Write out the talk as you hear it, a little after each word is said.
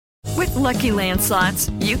With Lucky Land Slots,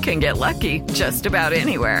 you can get lucky just about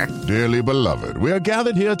anywhere. Dearly beloved, we are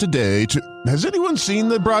gathered here today to... Has anyone seen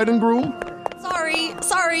the bride and groom?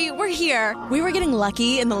 Sorry, we're here. We were getting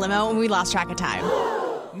lucky in the limo and we lost track of time.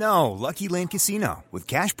 No, Lucky Land Casino, with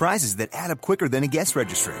cash prizes that add up quicker than a guest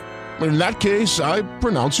registry. In that case, I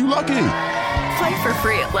pronounce you lucky. Play for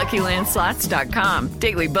free at LuckyLandSlots.com.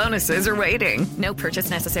 Daily bonuses are waiting. No purchase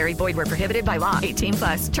necessary. Void where prohibited by law.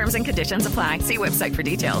 18+. Terms and conditions apply. See website for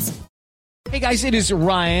details. Hey guys, it is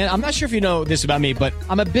Ryan. I'm not sure if you know this about me, but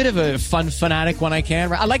I'm a bit of a fun fanatic when I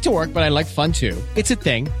can. I like to work, but I like fun too. It's a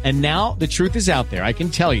thing. And now the truth is out there. I can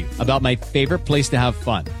tell you about my favorite place to have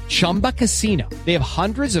fun. Chumba Casino. They have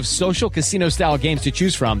hundreds of social casino style games to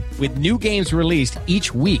choose from with new games released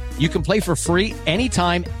each week. You can play for free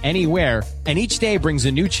anytime, anywhere. And each day brings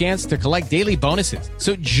a new chance to collect daily bonuses.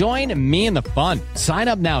 So join me in the fun. Sign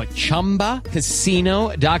up now at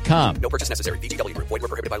ChumbaCasino.com. No purchase necessary. VGW. Void where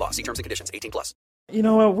prohibited by law. See terms and conditions. 18+. You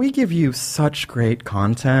know what? We give you such great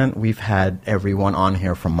content. We've had everyone on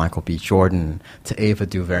here from Michael B. Jordan to Ava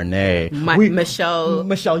DuVernay. Michelle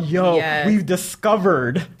Yeoh. Yes. We've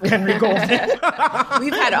discovered Henry Golding.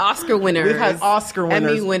 We've had Oscar winners.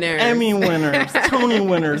 Emmy winners. Tony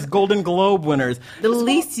winners. Golden Globe winners. The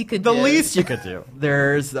least you could do.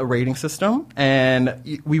 There's a rating system,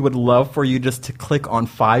 and we would love for you just to click on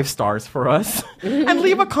 5 stars for us and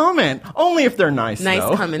leave a comment. Only if they're nice,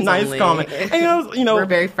 though. Comments nice only. comment. And you know, we're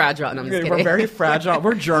very fragile. No, I'm just kidding. We're very fragile.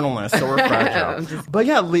 We're journalists, so we're fragile. But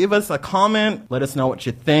yeah, leave us a comment. Let us know what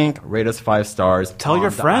you think. Rate us 5 stars. Tell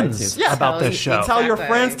your friends about this show. Tell your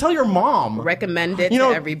friends. Tell your mom. Recommend it to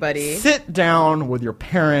everybody. Sit down with your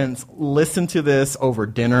parents. Listen to this over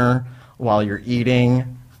dinner while you're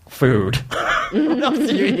eating food. What else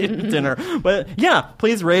do you eat at dinner? But yeah,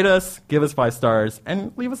 please rate us, give us 5 stars,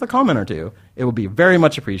 and leave us a comment or two. It will be very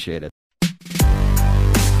much appreciated.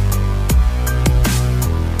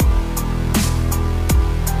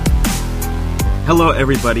 Hello,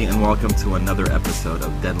 everybody, and welcome to another episode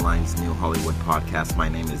of Deadline's New Hollywood podcast. My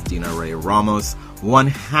name is Dina Ray Ramos, one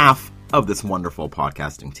half of this wonderful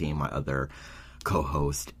podcasting team. My other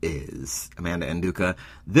co-host is Amanda Nduka.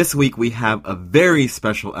 This week, we have a very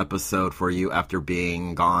special episode for you after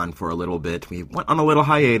being gone for a little bit. We went on a little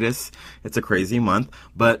hiatus. It's a crazy month,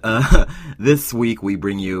 but this week, we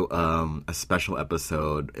bring you a special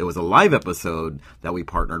episode. It was a live episode that we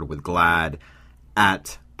partnered with GLAAD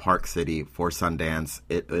at Park City for Sundance.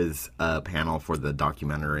 It is a panel for the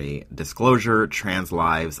documentary Disclosure, Trans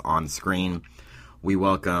Lives on Screen. We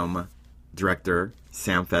welcome director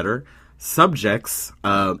Sam Feder, subjects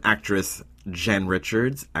actress Jen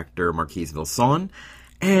Richards, actor Marquise Vilson,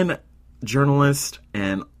 and journalist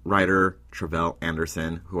and writer Tre'vell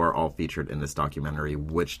Anderson, who are all featured in this documentary,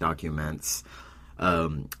 which documents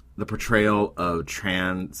the portrayal of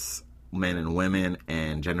trans men and women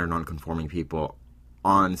and gender nonconforming people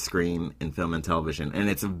on screen in film and television. And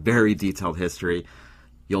it's a very detailed history.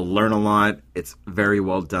 You'll learn a lot. It's very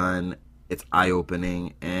well done. It's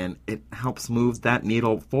eye-opening, and it helps move that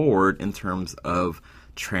needle forward in terms of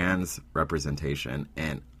trans representation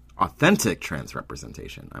and authentic trans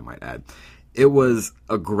representation, I might add. It was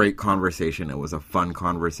a great conversation. It was a fun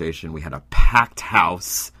conversation. We had a packed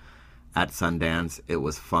house at Sundance. It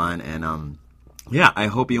was fun, and yeah, I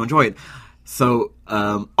hope you enjoy it. So,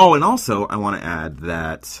 and also I want to add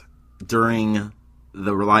that during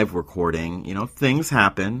the live recording, things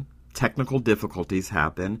happen, technical difficulties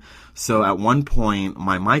happen. So at one point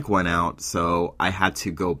my mic went out, so I had to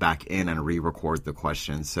go back in and re-record the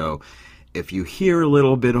question. So if you hear a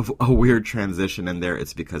little bit of a weird transition in there,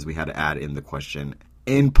 it's because we had to add in the question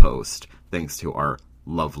in post, thanks to our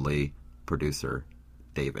lovely producer,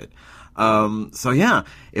 David. So yeah,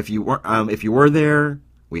 if you were there,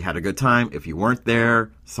 we had a good time. If you weren't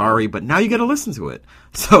there, sorry, but now you get to listen to it.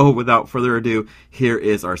 So without further ado, here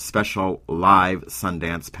is our special live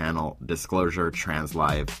Sundance panel, Disclosure, Trans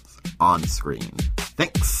Lives on Screen.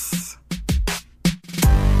 Thanks.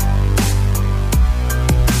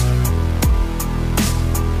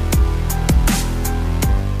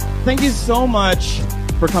 Thank you so much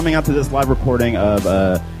for coming out to this live recording of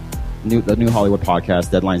the New Hollywood podcast,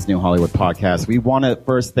 Deadline's New Hollywood podcast. We want to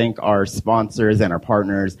first thank our sponsors and our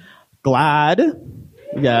partners, GLAAD,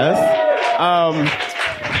 yes,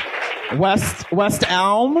 West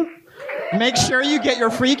Elm. Make sure you get your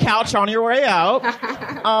free couch on your way out.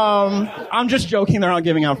 I'm just joking; they're not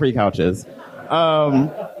giving out free couches.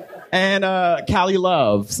 and Callie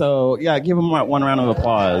Love. So yeah, give them one round of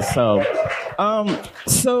applause.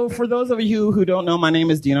 So for those of you who don't know, my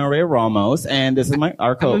name is Dina Ray Ramos, and this is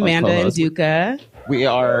our co-host. I'm Amanda Nduka. We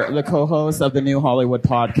are the co-hosts of the New Hollywood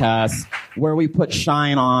podcast, where we put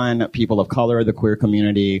shine on people of color, the queer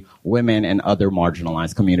community, women, and other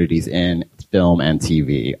marginalized communities in film and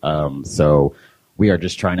TV. So we are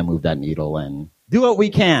just trying to move that needle and do what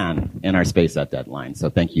we can in our space at Deadline.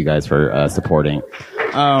 So thank you guys for supporting.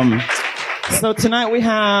 So tonight we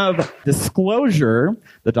have Disclosure,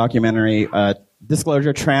 the documentary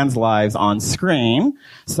Disclosure, Trans Lives on Screen.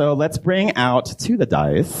 So let's bring out to the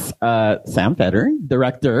dais Sam Feder,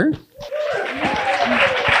 director.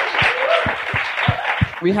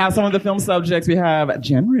 We have some of the film subjects. We have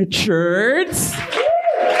Jen Richards,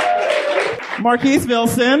 Marquise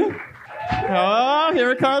Wilson. Oh,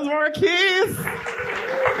 here comes Marquise.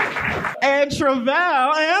 And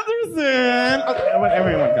Travell Anderson. Okay,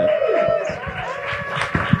 everyone good.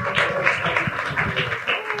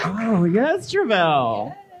 Oh, yes,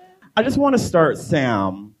 Travell. I just want to start,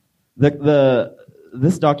 Sam.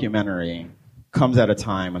 This documentary comes at a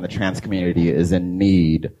time when the trans community is in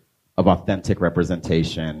need of authentic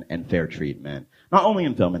representation and fair treatment, not only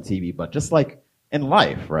in film and TV, but just like in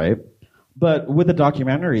life, right? But with the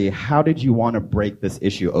documentary, how did you want to break this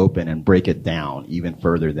issue open and break it down even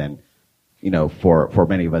further than, for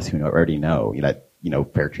many of us who already know that,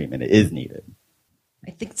 fair treatment is needed?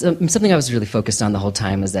 I think something I was really focused on the whole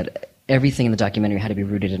time is that everything in the documentary had to be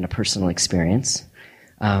rooted in a personal experience.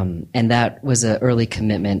 And that was an early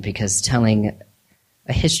commitment, because telling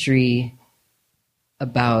a history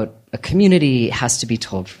about a community has to be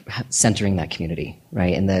told centering that community,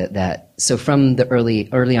 right? And so from the early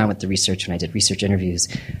on with the research, when I did research interviews,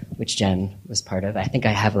 which Jen was part of, I think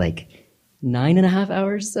I have 9.5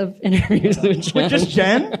 hours of interviews with Jen. With just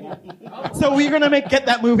Jen? So we're gonna get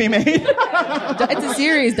that movie made? It's a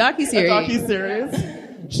series, docuseries. A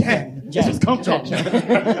docuseries. Jen. Just come talk,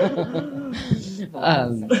 Jen.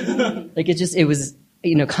 It was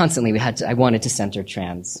constantly I wanted to center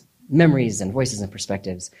trans memories and voices and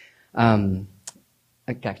perspectives. I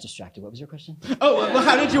got distracted. What was your question? Oh, well,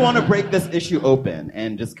 how did you want to break this issue open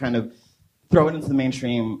and just kind of throw it into the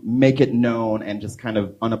mainstream, make it known, and just kind of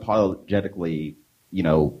unapologetically,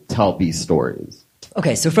 tell these stories?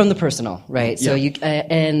 Okay, so from the personal, right? Yeah. So you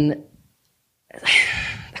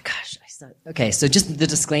Okay, so just the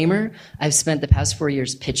disclaimer, I've spent the past 4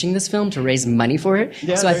 years pitching this film to raise money for it.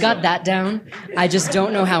 Yeah, so I've got that down. I just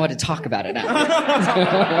don't know how to talk about it now.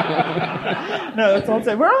 No, that's all I'm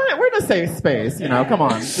saying. We're in a safe space, come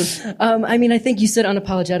on. I think you said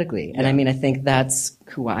unapologetically. And I think that's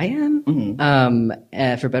who I am,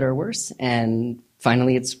 mm-hmm. For better or worse. And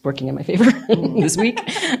finally, it's working in my favor this week.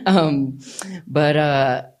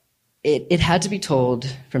 It had to be told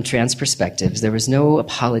from trans perspectives. There was no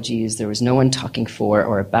apologies. There was no one talking for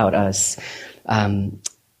or about us. And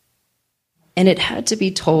it had to be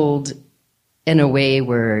told in a way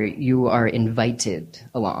where you are invited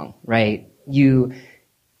along, right?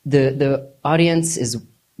 The audience is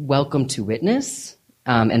welcome to witness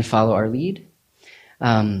and follow our lead.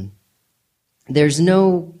 There's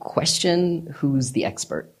no question who's the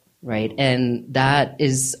expert, right? And that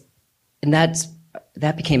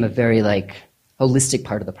became a very holistic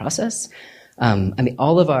part of the process.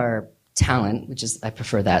 All of our talent, I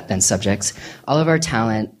prefer that than subjects, all of our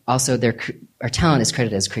talent, also our talent is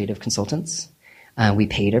credited as creative consultants. We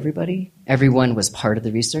paid everybody. Everyone was part of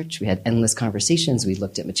the research. We had endless conversations. We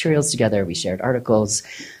looked at materials together. We shared articles.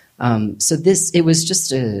 It was just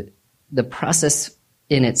the process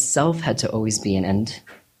in itself had to always be an end.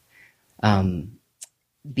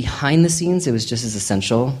 Behind the scenes, it was just as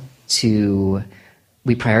essential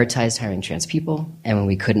we prioritized hiring trans people, and when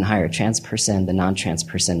we couldn't hire a trans person, the non-trans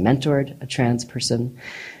person mentored a trans person.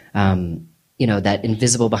 That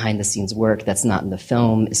invisible behind-the-scenes work that's not in the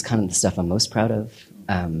film is kind of the stuff I'm most proud of.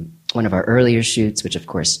 One of our earlier shoots, which of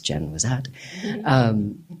course Jen was at,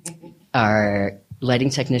 our lighting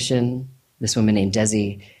technician, this woman named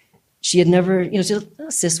Desi, she had never, she's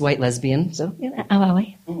a cis white lesbian, so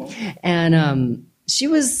and she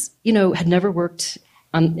was, had never worked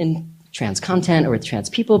in trans content or with trans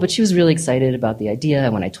people, but she was really excited about the idea.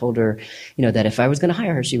 And when I told her, that if I was going to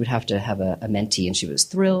hire her, she would have to have a mentee, and she was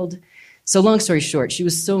thrilled. So long story short, she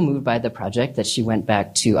was so moved by the project that she went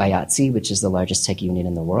back to IATSE, which is the largest tech union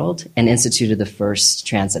in the world, and instituted the first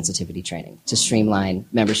trans sensitivity training to streamline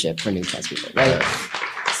membership for new trans people, right?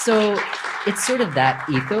 So it's sort of that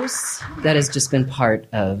ethos that has just been part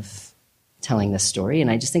of telling this story.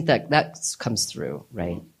 And I just think that comes through,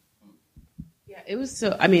 right? Yeah, It was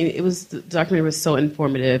so. I mean, the documentary was so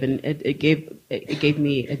informative, and it gave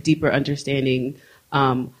me a deeper understanding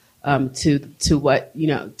to what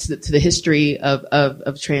to the history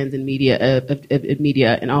of trans in media, of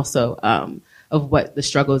media, and also of what the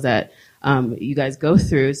struggles that you guys go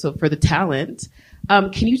through. So for the talent,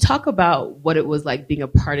 can you talk about what it was like being a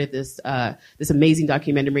part of this amazing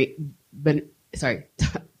documentary?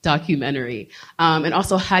 Documentary, and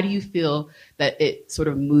also how do you feel that it sort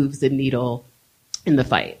of moves the needle in the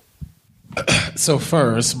fight? So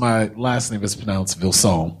first, my last name is pronounced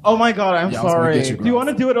Vilson. Oh my God, I'm sorry. Do you want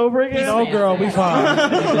to do it over again? No, girl, we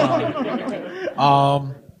fine.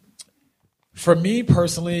 For me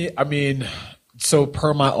personally, I mean, so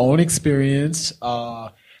per my own experience,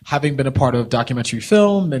 having been a part of documentary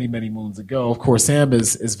film many, many moons ago, of course, Sam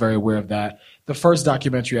is very aware of that. The first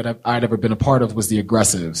documentary I'd ever been a part of was The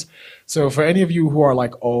Aggressives. So for any of you who are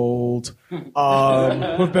like old, who've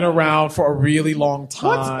been around for a really long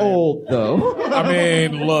time. What's old though? I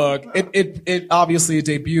mean, look, it obviously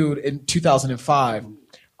debuted in 2005.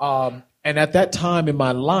 And at that time in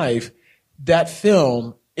my life, that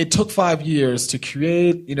film, it took 5 years to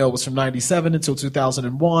create. It was from 97 until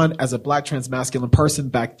 2001. As a Black transmasculine person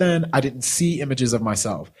back then, I didn't see images of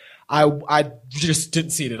myself. I just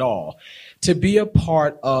didn't see it at all. To be a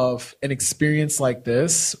part of an experience like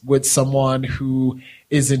this with someone who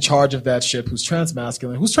is in charge of that ship, who's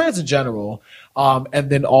transmasculine, who's trans in general, and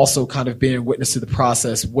then also kind of being witness to the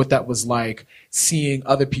process, what that was like, seeing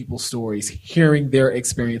other people's stories, hearing their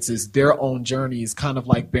experiences, their own journeys, kind of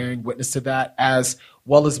like bearing witness to that, as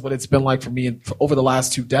well as what it's been like for me over the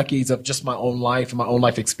last 2 decades of just my own life and my own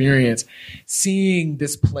life experience, seeing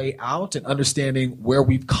this play out and understanding where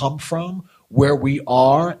we've come from, where we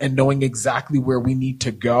are, and knowing exactly where we need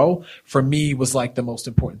to go, for me was like the most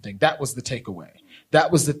important thing. That was the takeaway.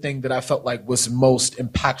 That was the thing that I felt like was most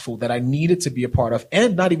impactful, that I needed to be a part of,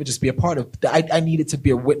 and not even just be a part of. I needed to be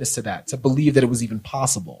a witness to that, to believe that it was even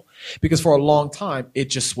possible. Because for a long time, it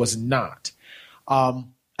just was not.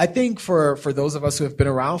 I think for those of us who have been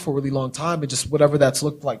around for a really long time, and just whatever that's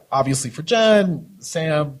looked like, obviously for Jen,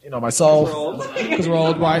 Sam, myself, because we're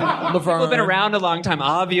old, right? Laverne. People have been around a long time,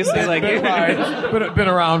 obviously. Been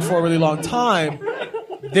around for a really long time.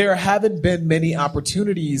 There haven't been many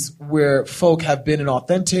opportunities where folk have been in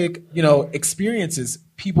authentic, experiences,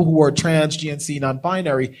 people who are trans, GNC,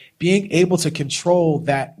 non-binary, being able to control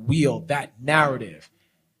that wheel, that narrative.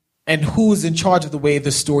 And who's in charge of the way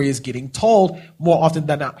the story is getting told more often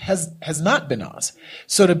than not has not been us.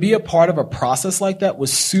 So to be a part of a process like that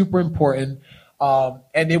was super important.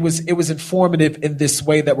 And it was informative in this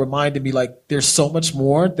way that reminded me, like, there's so much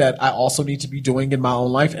more that I also need to be doing in my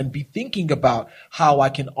own life, and be thinking about how I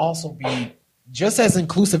can also be just as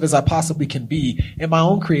inclusive as I possibly can be in my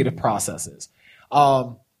own creative processes.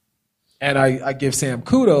 And I give Sam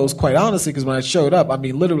kudos, quite honestly, because when I showed up, I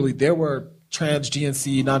mean, literally there were trans,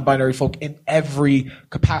 GNC, non-binary folk in every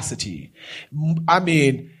capacity. I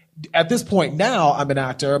mean, at this point now, I'm an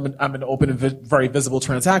actor. I'm an open and very visible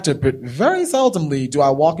trans actor, but very seldomly do I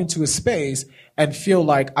walk into a space and feel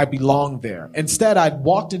like I belong there. Instead, I'd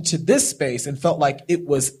walked into this space and felt like it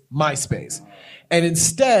was my space. And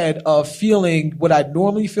instead of feeling what I'd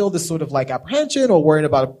normally feel, this sort of like apprehension or worrying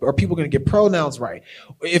about, are people going to get pronouns right?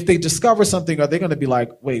 If they discover something, are they going to be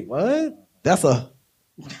like, wait, what? That's a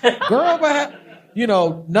girl,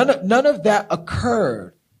 none of that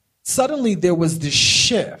occurred. Suddenly there was this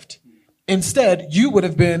shift. Instead, you would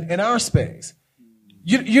have been in our space.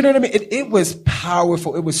 You know what I mean? It was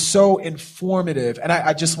powerful. It was so informative. And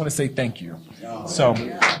I just want to say thank you. So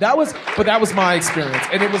that was my experience,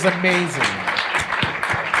 and it was amazing.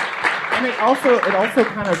 And it also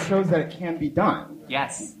kind of shows that it can be done.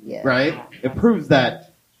 Yes. Yeah. Right? It proves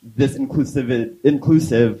that this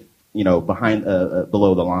inclusive, behind,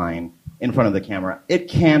 below the line, in front of the camera, it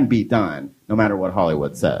can be done, no matter what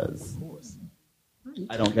Hollywood says. Of course.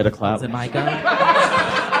 I don't get a clap. Is it my gun?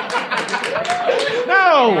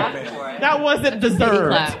 No! That wasn't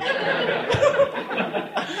deserved.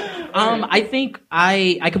 I think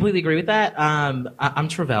I completely agree with that. I'm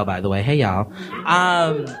Travell, by the way. Hey, y'all.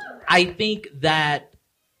 I think that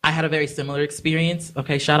I had a very similar experience.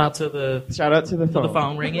 Okay, shout out to the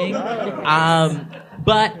phone ringing.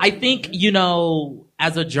 But I think,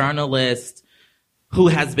 as a journalist who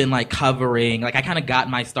has been covering, I kind of got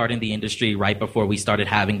my start in the industry right before we started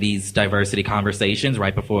having these diversity conversations,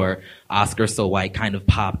 right before Oscar So White kind of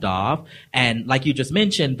popped off. And like you just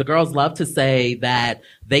mentioned, the girls love to say that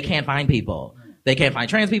they can't find people. They can't find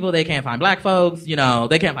trans people. They can't find black folks. They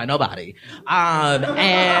can't find nobody.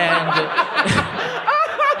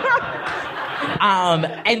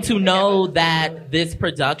 And to know that this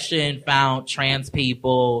production found trans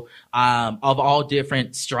people of all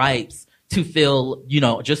different stripes to fill,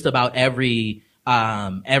 just about every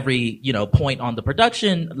point on the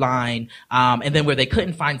production line. And then where they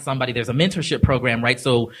couldn't find somebody, there's a mentorship program, right?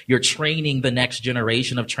 So you're training the next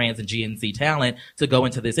generation of trans and GNC talent to go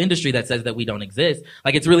into this industry that says that we don't exist.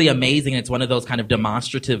 Like, it's really amazing. It's one of those kind of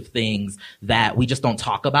demonstrative things that we just don't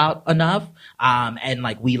talk about enough. And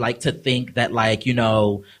like, we like to think that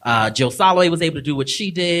Jill Soloway was able to do what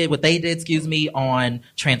they did, on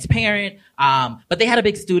Transparent. But they had a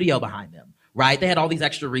big studio behind them. Right? They had all these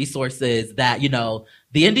extra resources that,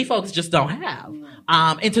 the indie folks just don't have.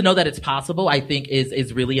 And to know that it's possible, I think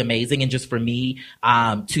is really amazing. And just for me,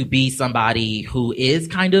 to be somebody who is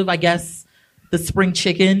kind of, I guess, the spring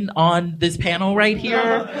chicken on this panel right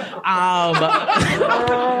here. How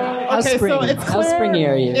springy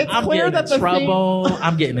are you? I'm getting in trouble.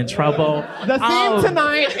 I'm getting in trouble. The theme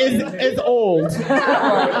tonight is old.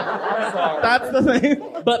 That's the thing.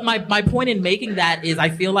 But my point in making that is I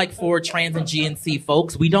feel like for trans and GNC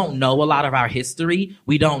folks, we don't know a lot of our history.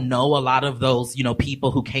 We don't know a lot of those,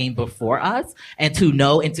 people who came before us. And to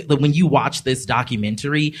know, when you watch this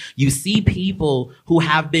documentary, you see people who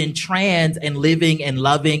have been trans and living and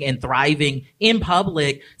loving and thriving in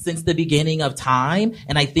public since the beginning of time.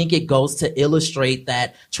 And I think it goes to illustrate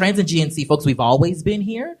that trans and GNC folks, we've always been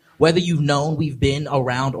here. Whether you've known we've been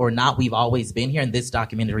around or not, we've always been here. And this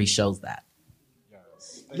documentary shows that.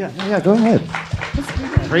 Yeah, go ahead.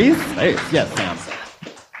 Breathe? Yes, Sam.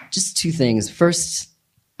 Just two things. First,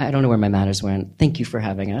 I don't know where my manners went. Thank you for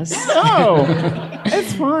having us. No,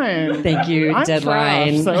 it's fine. Thank you, I'm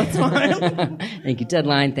Deadline. Trash, so it's fine. Thank you,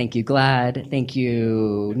 Deadline. Thank you, GLAAD. Thank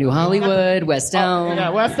you, New Hollywood, West Elm. Yeah,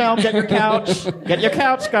 West Elm, get your couch. Get your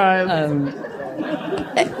couch, guys.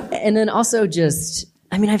 And then also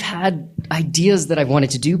I've had ideas that I've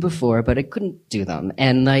wanted to do before, but I couldn't do them.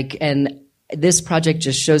 And this project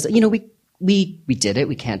just shows that, we did it,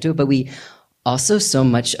 we can't do it, but we also, so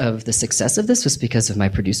much of the success of this was because of my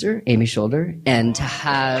producer, Amy Shoulder, and to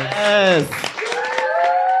have... Yes.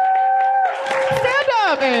 Stand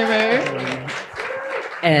up, Amy!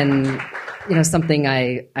 And, something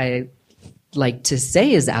I like to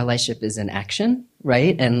say is allyship is in action,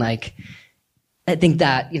 right? And I think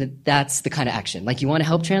that, that's the kind of action. You want to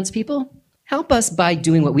help trans people? Help us by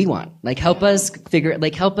doing what we want. Help us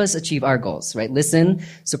help us achieve our goals, right? Listen,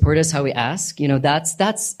 support us how we ask. That's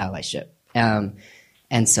allyship.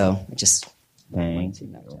 And so I just thank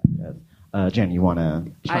you. Jen, you want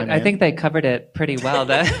to chime in? I think they covered it pretty well.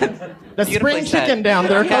 The spring chicken down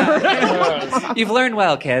there covered it. You've learned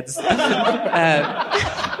well, kids.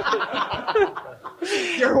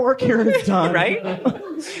 Your work here is done. Right?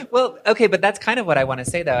 Well, okay, but that's kind of what I want to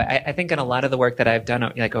say, though. I think in a lot of the work that I've done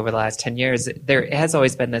over the last 10 years, there has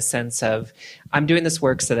always been this sense of I'm doing this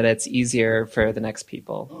work so that it's easier for the next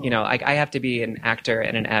people. I have to be an actor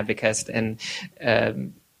and an advocate and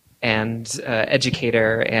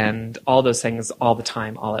educator and all those things all the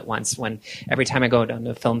time, all at once. When every time I go down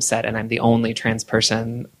to a film set and I'm the only trans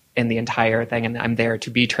person in the entire thing, and I'm there to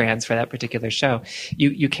be trans for that particular show,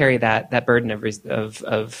 you carry that burden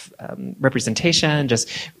of representation. Just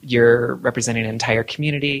you're representing an entire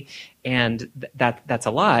community, and that's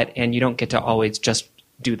a lot. And you don't get to always just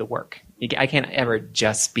do the work. I can't ever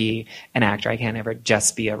just be an actor. I can't ever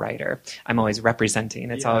just be a writer. I'm always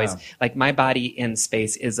representing. It's always my body in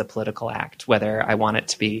space is a political act, whether I want it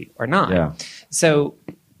to be or not. Yeah. So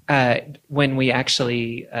when we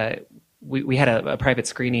actually we had a private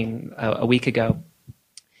screening a week ago,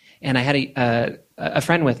 and I had a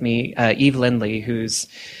friend with me, Eve Lindley,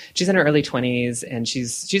 she's in her early 20s, and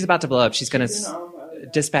she's about to blow up. She's going to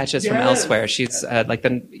dispatch us from elsewhere. She's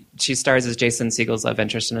she stars as Jason Segel's love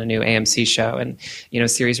interest in a new AMC show, and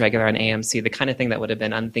series regular on AMC, the kind of thing that would have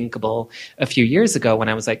been unthinkable a few years ago when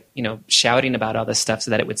I was shouting about all this stuff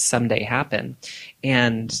so that it would someday happen.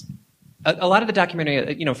 And a lot of the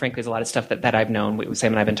documentary, frankly, is a lot of stuff that I've known.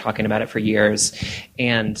 Sam and I have been talking about it for years.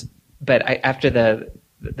 But after the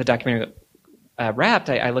documentary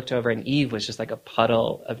wrapped, I looked over and Eve was just like a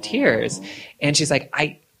puddle of tears. And she's like,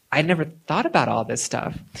 I never thought about all this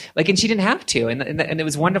stuff. And she didn't have to. And it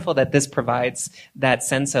was wonderful that this provides that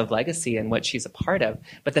sense of legacy and what she's a part of.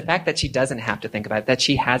 But the fact that she doesn't have to think about it, that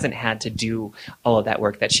she hasn't had to do all of that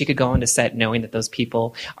work, that she could go onto set knowing that those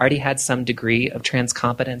people already had some degree of trans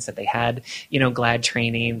competence, that they had, GLAAD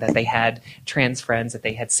training, that they had trans friends, that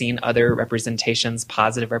they had seen other representations,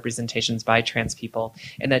 positive representations by trans people,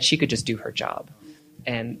 and that she could just do her job.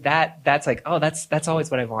 and that's like, oh, that's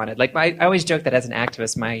always what I've wanted. Like I always joke that as an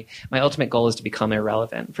activist, my ultimate goal is to become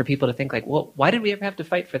irrelevant, for people to think like, well, why did we ever have to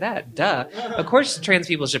fight for that? Duh. Of course trans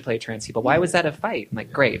people should play trans people. Why was that a fight? I'm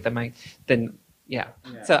like, great. Yeah.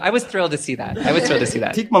 So I was thrilled to see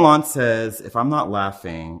that. Teak Milan says, if I'm not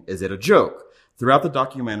laughing, is it a joke? Throughout the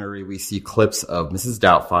documentary, we see clips of Mrs.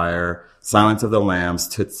 Doubtfire, Silence of the Lambs,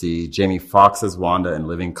 Tootsie, Jamie Foxx as Wanda in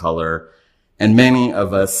Living Color. And many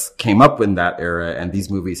of us came up in that era, and these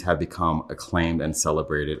movies have become acclaimed and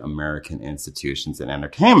celebrated American institutions in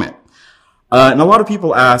entertainment. And a lot of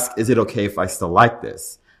people ask, is it okay if I still like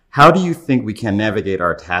this? How do you think we can navigate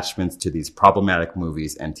our attachments to these problematic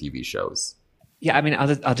movies and TV shows? Yeah, I mean,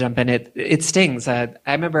 I'll jump in. It stings. I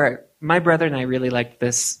remember my brother and I really liked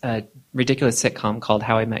this ridiculous sitcom called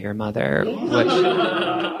How I Met Your Mother,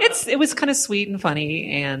 which it was kind of sweet and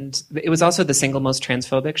funny, and it was also the single most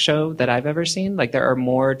transphobic show that I've ever seen. Like, there are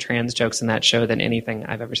more trans jokes in that show than anything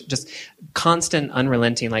I've ever seen. Just constant,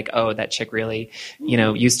 unrelenting, like, oh, that chick really,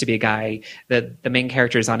 used to be a guy. The main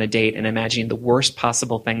character is on a date and imagining the worst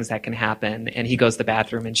possible things that can happen, and he goes to the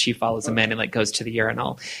bathroom and she follows him in and like goes to the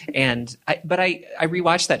urinal. And I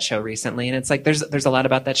rewatched that show recently, and it's like there's a lot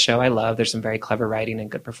about that show I love. There's some very clever writing and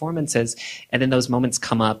good performances, and then those moments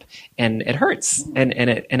come up and it hurts and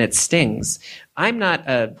it stings. I'm not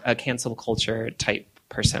a cancel culture type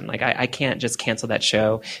person. Like I can't just cancel that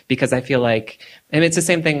show, because I feel like, and it's the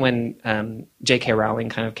same thing when J.K. Rowling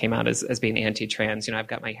kind of came out as being anti-trans. I've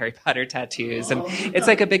got my Harry Potter tattoos, and it's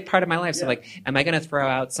like a big part of my life. So like, am I going to throw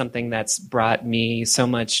out something that's brought me so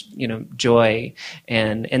much, joy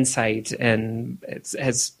and insight, and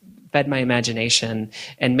has fed my imagination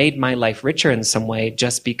and made my life richer in some way,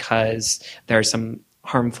 just because there are some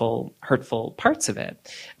harmful, hurtful parts of it?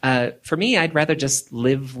 For me, I'd rather just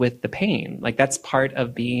live with the pain. Like, that's part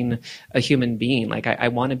of being a human being. Like, I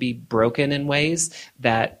want to be broken in ways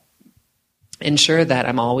that ensure that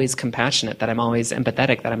I'm always compassionate, that I'm always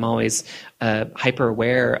empathetic, that I'm always hyper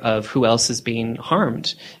aware of who else is being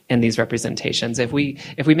harmed in these representations. If we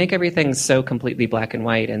make everything so completely black and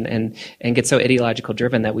white and get so ideological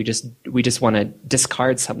driven that we just want to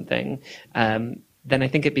discard something, then I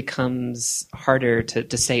think it becomes harder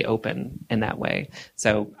to stay open in that way.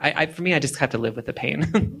 So for me, I just have to live with the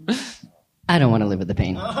pain. I don't want to live with the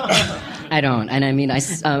pain. I don't. And I mean, I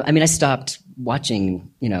stopped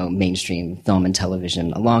watching, mainstream film and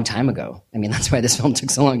television a long time ago. I mean, that's why this film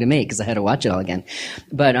took so long to make, because I had to watch it all again.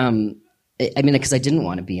 But, because I didn't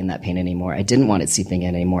want to be in that pain anymore. I didn't want it seeping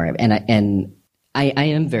in anymore. And I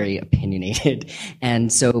am very opinionated.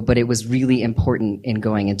 And so, but it was really important in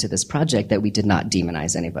going into this project that we did not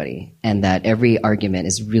demonize anybody, and that every argument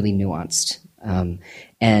is really nuanced.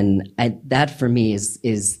 That for me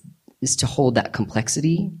is to hold that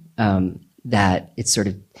complexity, that it's sort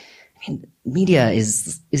of, media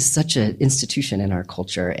is such an institution in our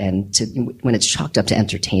culture, and when it's chalked up to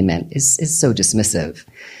entertainment is so dismissive.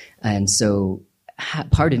 And so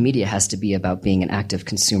part of media has to be about being an active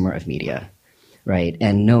consumer of media, right?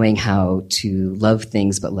 And knowing how to love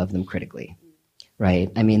things, but love them critically,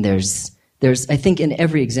 right? I mean, there's, I think in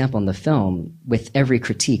every example in the film, with every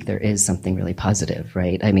critique, there is something really positive,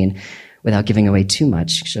 right? I mean, without giving away too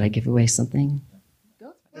much, should I give away something?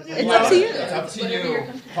 It's up to you. It's up to you.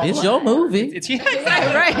 It's your movie. It's you.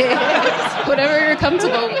 Right. Whatever you're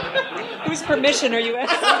comfortable. Whose permission are you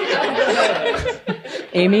asking?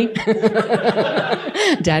 Amy?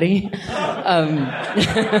 Daddy?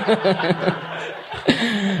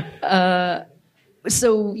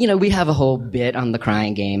 So, we have a whole bit on The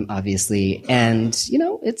Crying Game, obviously. And,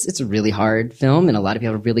 it's a really hard film, and a lot of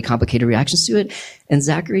people have really complicated reactions to it. And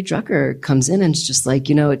Zachary Drucker comes in and is just like,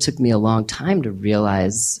 it took me a long time to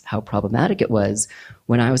realize how problematic it was.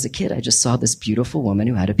 When I was a kid, I just saw this beautiful woman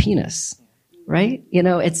who had a penis, right?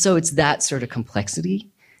 It's that sort of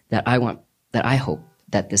complexity that I hope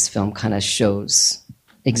that this film kind of shows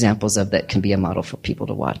examples of, that can be a model for people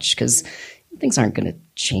to watch, because things aren't going to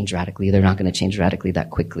change radically. They're not going to change radically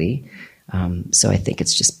that quickly. So I think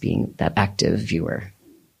it's just being that active viewer.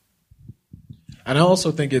 And I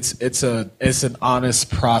also think it's an honest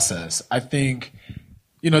process. I think,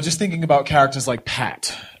 just thinking about characters like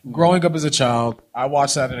Pat. Growing up as a child, I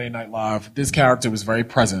watched Saturday Night Live. This character was very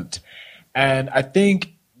present. And I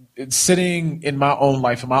think sitting in my own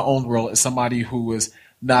life, in my own world, as somebody who was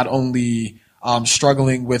not only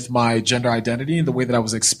struggling with my gender identity and the way that I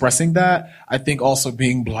was expressing that, I think also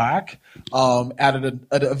being Black added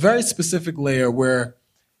a very specific layer where,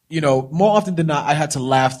 more often than not, I had to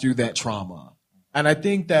laugh through that trauma. And I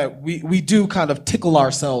think that we do kind of tickle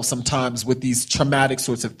ourselves sometimes with these traumatic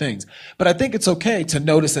sorts of things. But I think it's okay to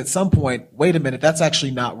notice at some point, wait a minute, that's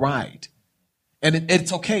actually not right. And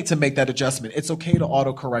it's okay to make that adjustment. It's okay to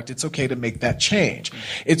autocorrect. It's okay to make that change.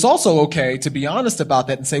 It's also okay to be honest about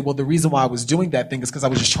that and say, well, the reason why I was doing that thing is because I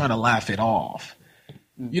was just trying to laugh it off.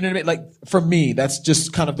 You know what I mean? Like, for me, that's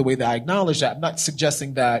just kind of the way that I acknowledge that. I'm not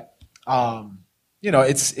suggesting that,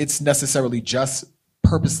 it's necessarily just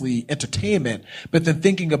purposely entertainment, but then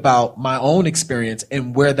thinking about my own experience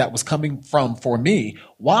and where that was coming from for me,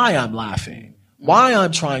 why I'm laughing, why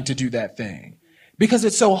I'm trying to do that thing. Because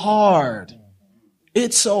it's so hard.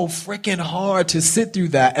 It's so freaking hard to sit through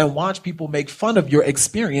that and watch people make fun of your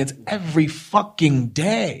experience every fucking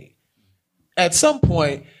day. At some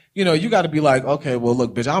point, you got to be like, okay, well,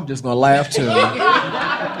 look, bitch, I'm just going to laugh too.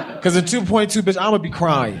 Because in 2.2, bitch, I'm going to be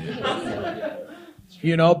crying.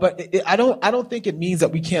 But I don't think it means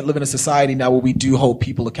that we can't live in a society now where we do hold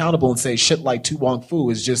people accountable and say shit like Tu Wong Fu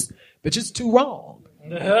is just, bitch, it's too wrong.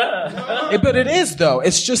 But it is, though.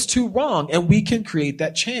 It's just too wrong. And we can create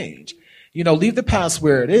that change. Leave the past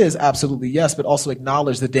where it is, absolutely yes, but also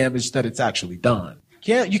acknowledge the damage that it's actually done.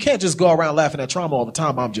 You can't just go around laughing at trauma all the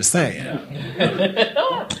time, I'm just saying.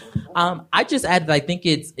 I just add that I think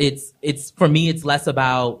it's for me, it's less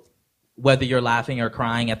about whether you're laughing or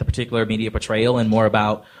crying at the particular media portrayal and more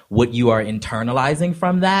about what you are internalizing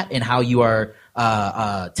from that and how you are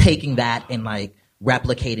taking that and like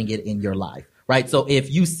replicating it in your life. Right? So if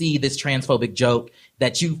you see this transphobic joke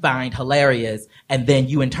that you find hilarious and then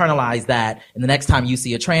you internalize that and the next time you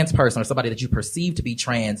see a trans person or somebody that you perceive to be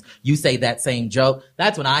trans, you say that same joke,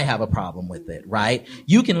 that's when I have a problem with it, right?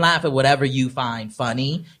 You can laugh at whatever you find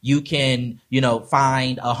funny. You can,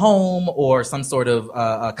 find a home or some sort of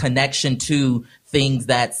a connection to things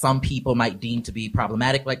that some people might deem to be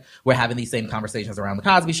problematic. Like we're having these same conversations around the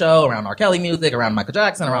Cosby Show, around R. Kelly music, around Michael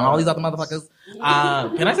Jackson, around all these other motherfuckers.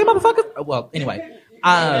 Can I say motherfuckers? Well, anyway.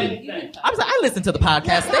 I listen to the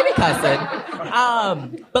podcast. They be cussing.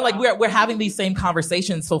 But like we're having these same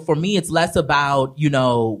conversations. So for me, it's less about,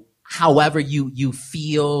 however you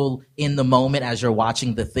feel in the moment as you're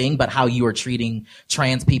watching the thing, but how you are treating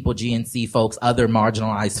trans people, GNC folks, other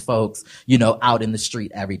marginalized folks, out in the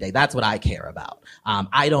street every day. That's what I care about.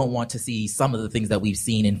 I don't want to see some of the things that we've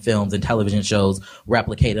seen in films and television shows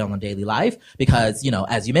replicated on the daily life because,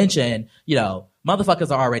 as you mentioned, motherfuckers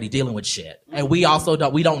are already dealing with shit. And we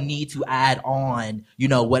don't need to add on,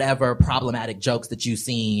 whatever problematic jokes that you've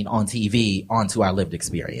seen on TV onto our lived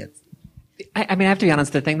experience. I have to be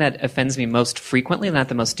honest, the thing that offends me most frequently, not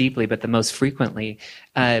the most deeply, but the most frequently,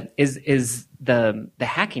 is the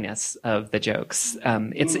hackiness of the jokes.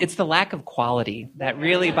 It's the lack of quality that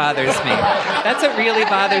really bothers me. That's what really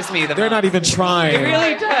bothers me. They're not even trying. It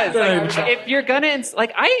really does. If you're gonna,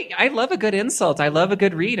 I love a good insult. I love a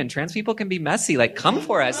good read, and trans people can be messy. Like, come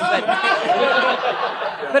for us, but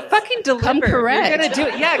fucking deliver. Come correct. You're gonna do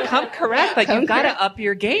it. Yeah, come correct. Like, you've got to up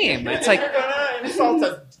your game. It's like, insult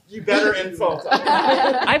us. You better insult us.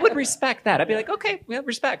 I would respect that. I'd be like, okay, we have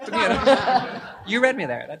respect. You read me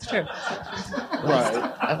there. That's true.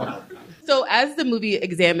 Right. So as the movie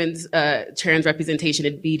examines trans representation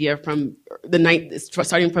in media from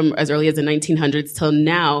starting from as early as the 1900s till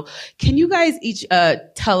now, can you guys each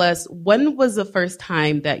tell us when was the first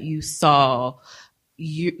time that you saw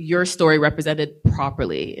your story represented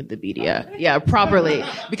properly in the media? Yeah, properly.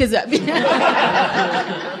 Because you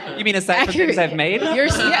mean aside from things I've made?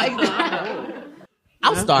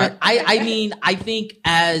 I'll start. I think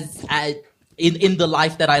as in the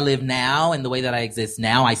life that I live now and the way that I exist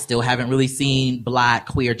now, I still haven't really seen Black,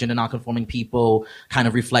 queer, gender nonconforming people kind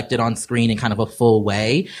of reflected on screen in kind of a full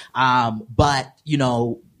way. But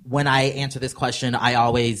when I answer this question, I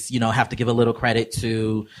always, have to give a little credit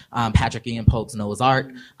to Patrick Ian Polk's Noah's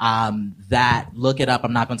Ark. Look it up.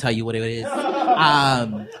 I'm not going to tell you what it is.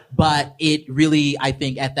 But it really, I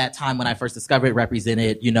think at that time when I first discovered it,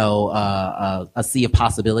 represented, a sea of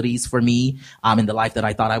possibilities for me in the life that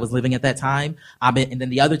I thought I was living at that time. And then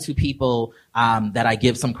the other two people that I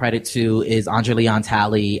give some credit to is Andre Leon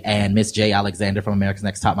Talley and Miss J. Alexander from America's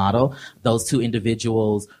Next Top Model. Those two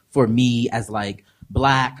individuals, for me, as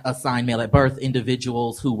Black, assigned male at birth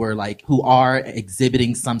individuals who are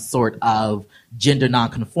exhibiting some sort of gender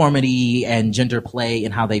nonconformity and gender play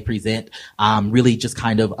in how they present, really just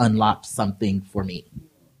kind of unlocked something for me.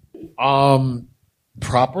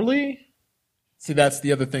 Properly? See, that's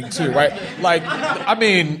the other thing too, right?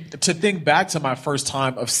 To think back to my first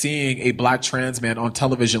time of seeing a Black trans man on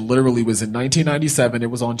television literally was in 1997. It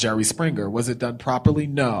was on Jerry Springer. Was it done properly?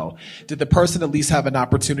 No. Did the person at least have an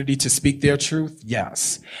opportunity to speak their truth?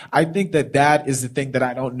 Yes. I think that is the thing that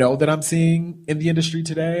I don't know that I'm seeing in the industry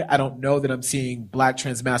today. I don't know that I'm seeing Black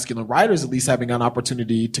trans masculine writers at least having an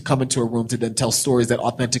opportunity to come into a room to then tell stories that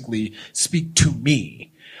authentically speak to me.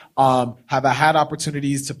 Have I had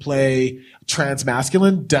opportunities to play trans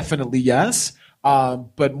masculine? Definitely yes.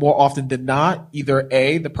 But more often than not, either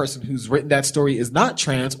A, the person who's written that story is not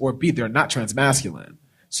trans, or B, they're not trans masculine.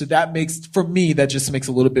 So that makes, for me, that just makes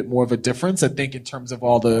a little bit more of a difference. I think in terms of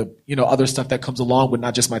all the, other stuff that comes along with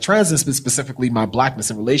not just my transness, but specifically my blackness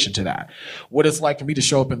in relation to that. What it's like for me to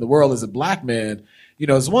show up in the world as a black man,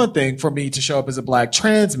 is one thing. For me to show up as a black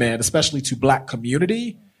trans man, especially to black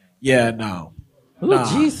community, no. Ooh, nah.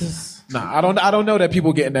 Jesus. Nah, I don't know that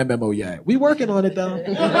people getting that memo yet. We working on it though.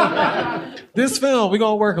 This film, we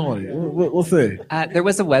gonna work on it. We'll see. There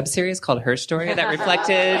was a web series called Her Story that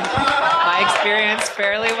reflected my experience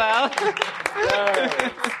fairly well.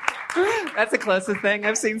 That's the closest thing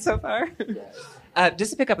I've seen so far.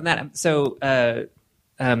 Just to pick up on that, so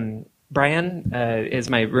Brian is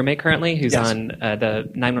my roommate currently, who's on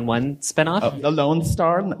the 911 spinoff. The Lone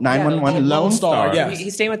Star, 911 Lone Star. Yes.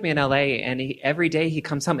 He's staying with me in LA, and every day he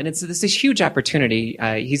comes home, and it's this huge opportunity.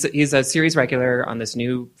 He's a series regular on this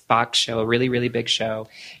new Fox show, a really, really big show,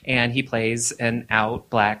 and he plays an out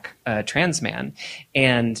black trans man.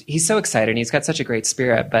 And he's so excited, and he's got such a great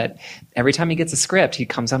spirit, but every time he gets a script, he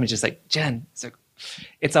comes home and just like, Jen,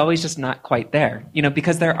 it's always just not quite there,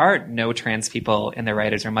 because there are no trans people in the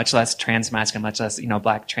writers, or much less trans masculine, much less,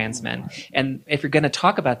 black trans men. And if you're going to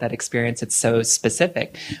talk about that experience, it's so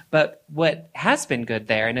specific. But what has been good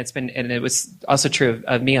there, and it was also true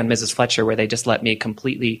of me on Mrs. Fletcher, where they just let me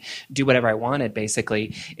completely do whatever I wanted,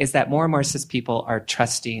 basically, is that more and more cis people are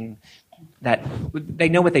trusting that they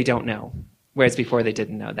know what they don't know. Whereas before they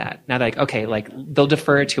didn't know that. Now they're like, okay, they'll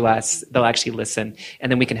defer to us, they'll actually listen,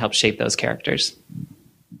 and then we can help shape those characters.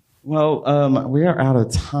 Well, we are out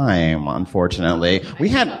of time, unfortunately. We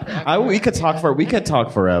could talk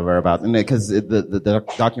forever about it, because the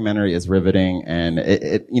documentary is riveting, and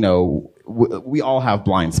we all have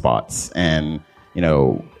blind spots, and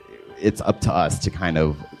it's up to us to kind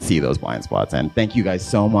of see those blind spots. And thank you guys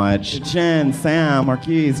so much. Jen, Sam,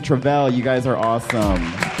 Marquise, Travell, you guys are awesome.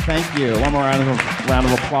 Thank you. One more round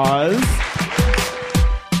of applause.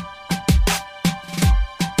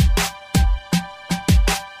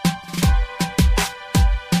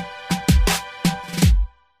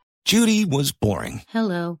 Judy was boring.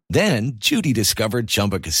 Hello. Then Judy discovered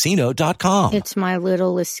ChumbaCasino.com. It's my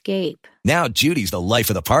little escape. Now Judy's the life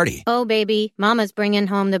of the party. Oh, baby, mama's bringing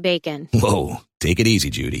home the bacon. Whoa, take it easy,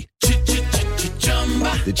 Judy.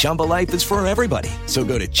 The Chumba life is for everybody. So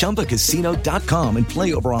go to ChumbaCasino.com and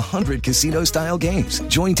play over 100 casino-style games.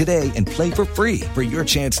 Join today and play for free for your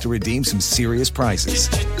chance to redeem some serious prizes.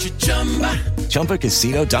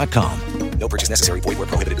 ChumbaCasino.com. No purchase necessary. Void where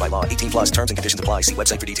prohibited by law. 18+ terms and conditions apply. See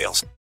website for details.